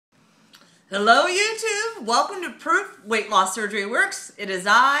Hello YouTube! Welcome to Proof Weight Loss Surgery Works. It is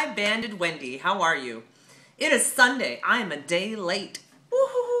I, BandedWendy. How are you? It is Sunday. I am a day late.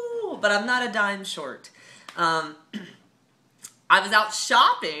 Woohoo! But I'm not a dime short. I was out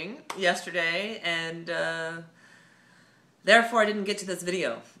shopping yesterday and therefore I didn't get to this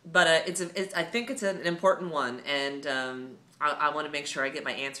video. But I think it's an important one, and I want to make sure I get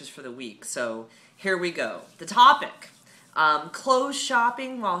my answers for the week. So here we go. The topic. Clothes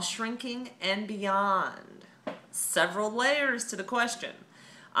shopping while shrinking and beyond. Several layers to the question.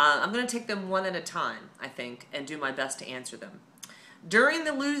 I'm going to take them one at a time, I think, and do my best to answer them. During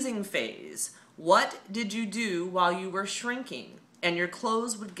the losing phase, what did you do while you were shrinking and your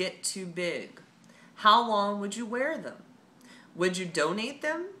clothes would get too big? How long would you wear them? Would you donate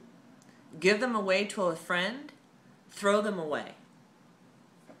them? Give them away to a friend? Throw them away?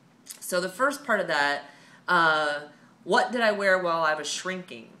 So the first part of that, what did I wear while I was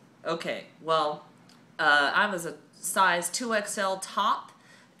shrinking? Okay, well, I was a size 2XL top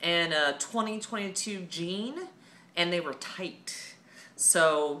and a 2022 jean, and they were tight.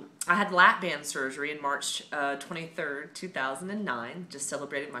 So I had lap band surgery in March 23rd, 2009. Just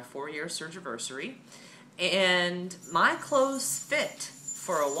celebrated my 4-year surgiversary. And my clothes fit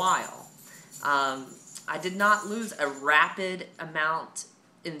for a while. I did not lose a rapid amount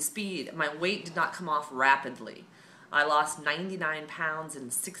in speed. My weight did not come off rapidly. I lost 99 pounds in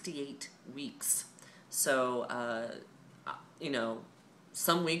 68 weeks. So, you know,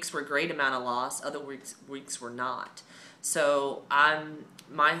 some weeks were a great amount of loss, other weeks were not. So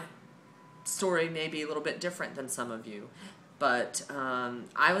my story may be a little bit different than some of you, but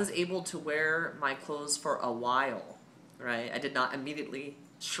I was able to wear my clothes for a while, right? I did not immediately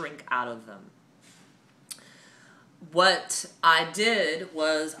shrink out of them. What I did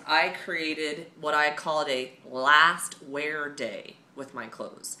was I created what I called a last wear day with my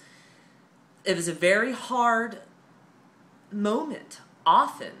clothes. It was a very hard moment,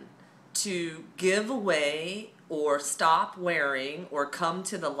 often, to give away or stop wearing or come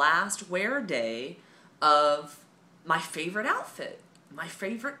to the last wear day of my favorite outfit, my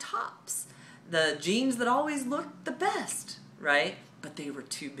favorite tops, the jeans that always looked the best, right? But they were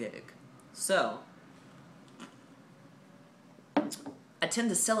too big. So I tend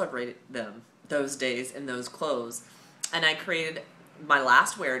to celebrate them those days in those clothes, and I created my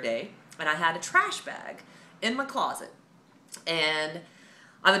last wear day, and I had a trash bag in my closet, and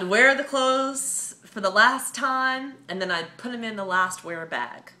I would wear the clothes for the last time, and then I'd put them in the last wear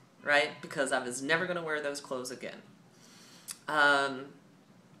bag, right? Because I was never going to wear those clothes again. And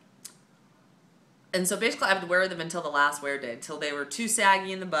so basically I would wear them until the last wear day, until they were too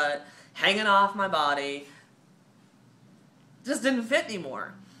saggy in the butt, hanging off my body, just didn't fit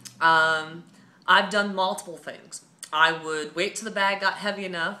anymore. I've done multiple things. I would wait till the bag got heavy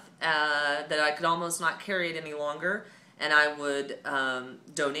enough that I could almost not carry it any longer, and I would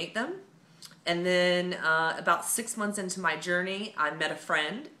donate them. And then about 6 months into my journey, I met a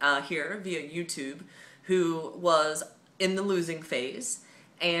friend here via YouTube who was in the losing phase,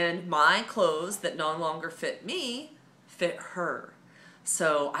 and my clothes that no longer fit me fit her.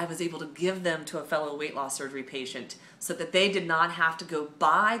 So I was able to give them to a fellow weight loss surgery patient so that they did not have to go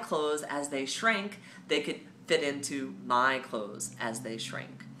buy clothes as they shrank. They could fit into my clothes as they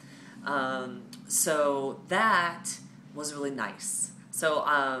shrank. So that was really nice. So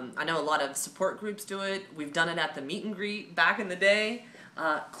I know a lot of support groups do it. We've done it at the meet and greet back in the day.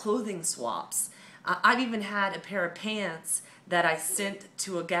 Clothing swaps. I've even had a pair of pants that I sent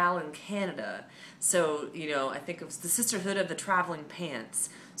to a gal in Canada. So, you know, I think it was the Sisterhood of the Traveling Pants.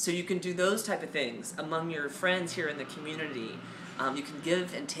 So you can do those type of things among your friends here in the community. You can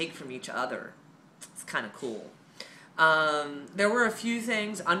give and take from each other. It's kind of cool. There were a few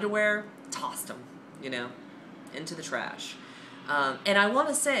things. Underwear, tossed them, you know, into the trash. And I want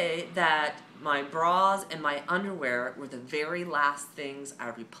to say that my bras and my underwear were the very last things I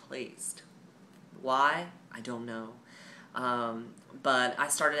replaced. Why? I don't know. But I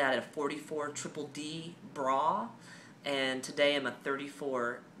started at a 44 triple D bra, and today I'm a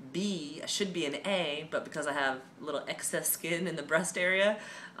 34B. I should be an A, but because I have a little excess skin in the breast area,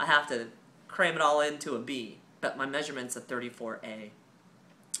 I have to cram it all into a B. But my measurement's a 34A.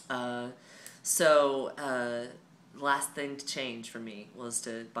 The last thing to change for me was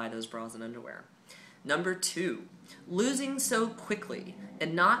to buy those bras and underwear. Number 2, losing so quickly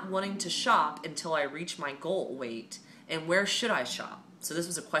and not wanting to shop until I reach my goal weight. And where should I shop? So this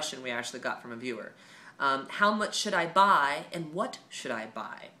was a question we actually got from a viewer. How much should I buy and what should I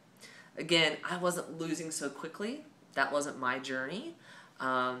buy? Again, I wasn't losing so quickly. That wasn't my journey.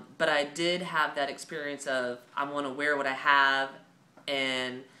 But I did have that experience of I want to wear what I have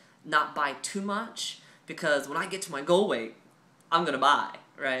and not buy too much, because when I get to my goal weight, I'm going to buy,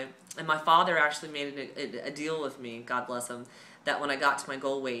 right? And my father actually made a deal with me, God bless him, that when I got to my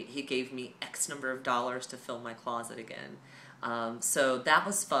goal weight, he gave me X number of dollars to fill my closet again. So that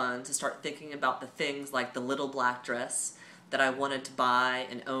was fun to start thinking about the things like the little black dress that I wanted to buy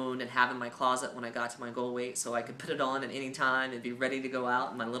and own and have in my closet when I got to my goal weight, so I could put it on at any time and be ready to go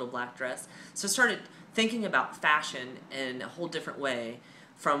out in my little black dress. So I started thinking about fashion in a whole different way.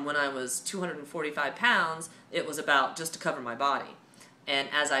 From when I was 245 pounds, it was about just to cover my body. And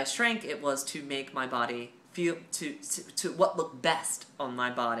as I shrank, it was to make my body feel, to what looked best on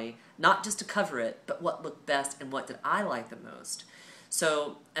my body. Not just to cover it, but what looked best and what did I like the most.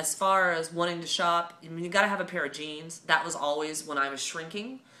 So as far as wanting to shop, I mean, you got to have a pair of jeans. That was always when I was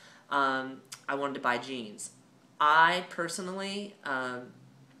shrinking. I wanted to buy jeans. I personally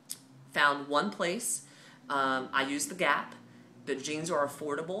found one place. I used the Gap. The jeans are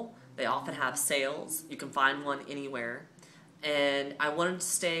affordable. They often have sales. You can find one anywhere. And I wanted to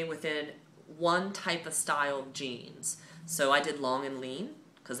stay within one type of style of jeans. So I did long and lean,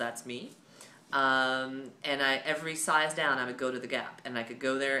 because that's me. And every size down, I would go to the Gap, and I could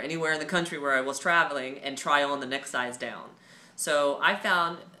go there anywhere in the country where I was traveling and try on the next size down. So I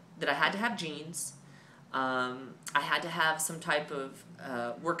found that I had to have jeans. I had to have some type of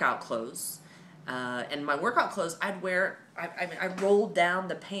workout clothes. And my workout clothes, I'd wear, I rolled down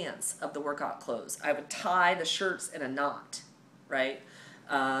the pants of the workout clothes. I would tie the shirts in a knot, right?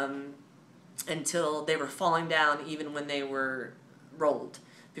 Until they were falling down even when they were rolled,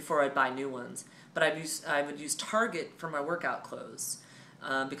 before I'd buy new ones. But I would use Target for my workout clothes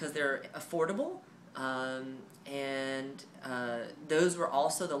because they're affordable, and those were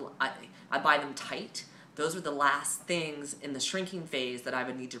also I buy them tight. Those were the last things in the shrinking phase that I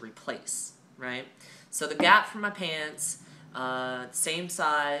would need to replace, right? So the Gap for my pants, same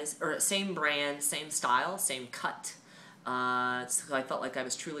size, or same brand, same style, same cut. So I felt like I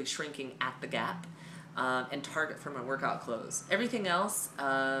was truly shrinking at the Gap. And Target for my workout clothes. Everything else,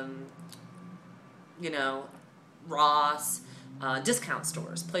 you know, Ross, discount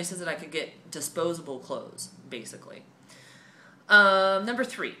stores, places that I could get disposable clothes, basically. Number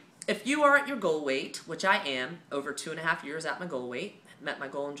 3, if you are at your goal weight, which I am, over 2.5 years at my goal weight, met my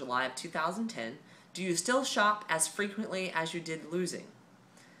goal in July of 2010, do you still shop as frequently as you did losing?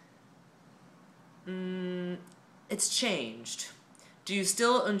 It's changed. Do you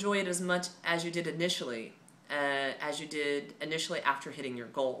still enjoy it as much as you did initially after hitting your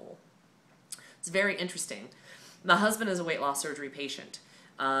goal? It's very interesting. My husband is a weight loss surgery patient,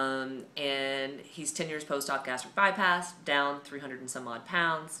 and he's 10 years post-op gastric bypass, down 300 and some odd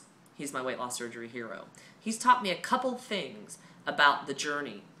pounds. He's my weight loss surgery hero. He's taught me a couple things about the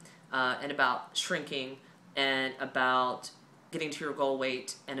journey, and about shrinking, and about getting to your goal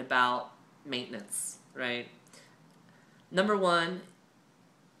weight, and about maintenance, right? Number 1,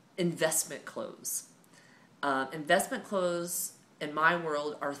 investment clothes. Investment clothes in my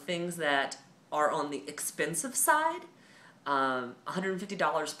world are things that are on the expensive side.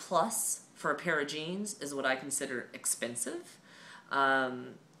 $150 plus for a pair of jeans is what I consider expensive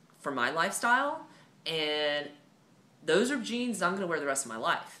for my lifestyle, and those are jeans I'm going to wear the rest of my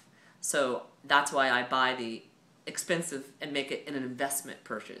life. So that's why I buy the expensive and make it an investment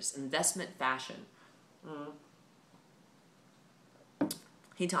purchase, investment fashion.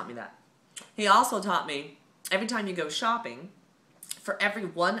 He taught me that. He also taught me, every time you go shopping, for every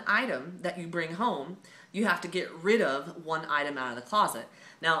one item that you bring home, you have to get rid of one item out of the closet.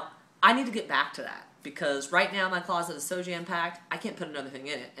 Now, I need to get back to that, because right now my closet is so jam-packed, I can't put another thing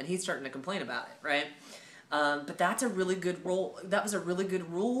in it, and he's starting to complain about it, right? But that's a really good rule. That was a really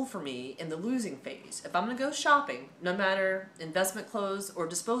good rule for me in the losing phase. If I'm going to go shopping, no matter investment clothes or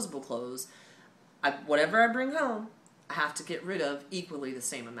disposable clothes, whatever I bring home, I have to get rid of equally the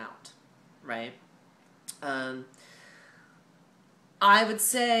same amount, right? I would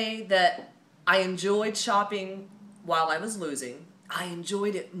say that I enjoyed shopping while I was losing. I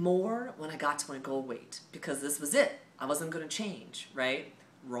enjoyed it more when I got to my goal weight, because this was it. I wasn't going to change, right?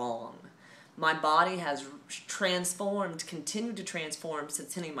 Wrong. My body has transformed, continued to transform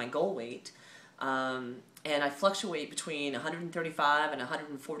since hitting my goal weight. And I fluctuate between 135 and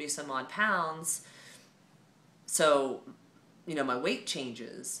 140 some odd pounds. So, you know, my weight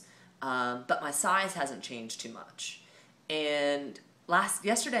changes, but my size hasn't changed too much. And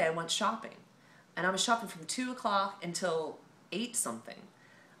yesterday I went shopping, and I was shopping from 2 o'clock until 8 something.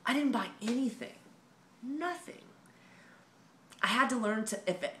 I didn't buy anything, nothing. I had to learn to,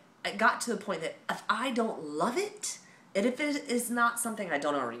 it got to the point that if I don't love it, and if it is not something I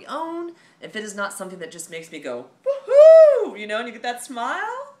don't already own, if it is not something that just makes me go, woohoo, you know, and you get that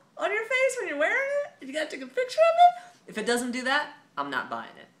smile on your face when you're wearing it, and you gotta take a picture of it. If it doesn't do that, I'm not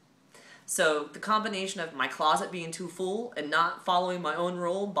buying it. So the combination of my closet being too full and not following my own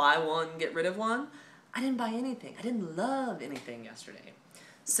rule, buy one, get rid of one, I didn't buy anything. I didn't love anything yesterday.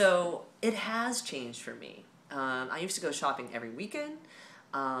 So it has changed for me. I used to go shopping every weekend.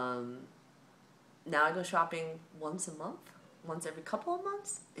 Now I go shopping once a month, once every couple of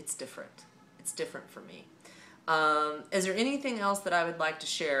months. It's different. It's different for me. Is there anything else that I would like to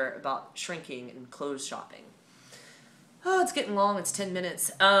share about shrinking and clothes shopping? Oh, it's getting long. It's 10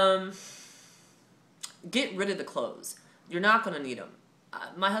 minutes. Get rid of the clothes. You're not going to need them.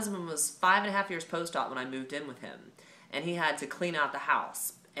 My husband was 5.5 years post-op when I moved in with him, and he had to clean out the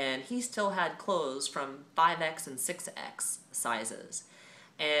house. And he still had clothes from 5X and 6X sizes.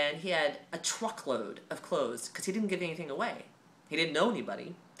 And he had a truckload of clothes because he didn't give anything away. He didn't know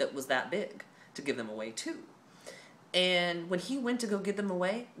anybody that was that big to give them away to. And when he went to go give them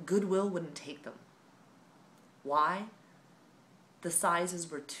away, Goodwill wouldn't take them. Why? The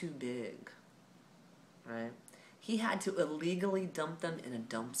sizes were too big, right? He had to illegally dump them in a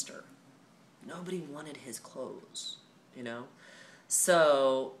dumpster. Nobody wanted his clothes, you know?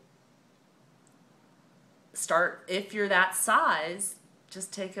 So, if you're that size,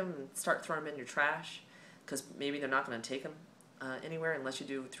 just take them and start throwing them in your trash, because maybe they're not going to take them anywhere unless you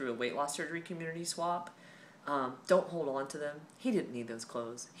do through a weight loss surgery community swap. Don't hold on to them. He didn't need those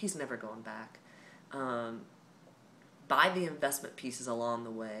clothes. He's never going back. Buy the investment pieces along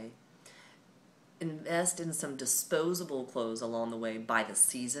the way. Invest in some disposable clothes along the way by the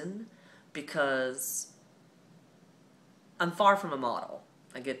season, because I'm far from a model.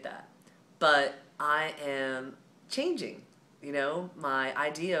 I get that. But I am changing. You know, my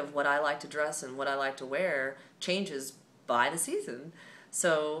idea of what I like to dress and what I like to wear changes by the season.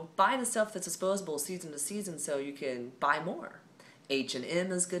 So buy the stuff that's disposable season to season so you can buy more.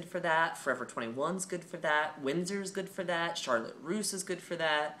 H&M is good for that. Forever 21 is good for that. Windsor is good for that. Charlotte Russe is good for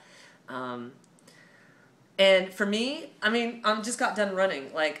that. And for me, I mean, I just got done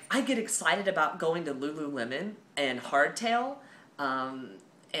running. Like, I get excited about going to Lululemon and Hardtail and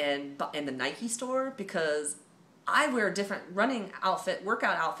the Nike store, because I wear a different running outfit,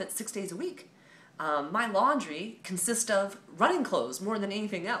 workout outfit 6 days a week. My laundry consists of running clothes more than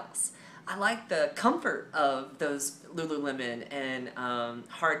anything else. I like the comfort of those Lululemon and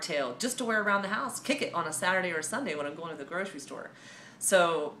Hardtail just to wear around the house, kick it on a Saturday or a Sunday when I'm going to the grocery store.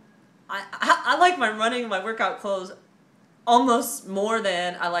 So I like my running, my workout clothes almost more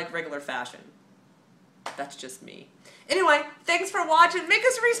than I like regular fashion. That's just me. Anyway, thanks for watching. Make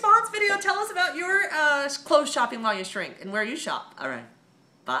us a response video. Tell us about your clothes shopping while you shrink and where you shop. All right.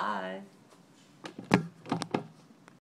 Bye.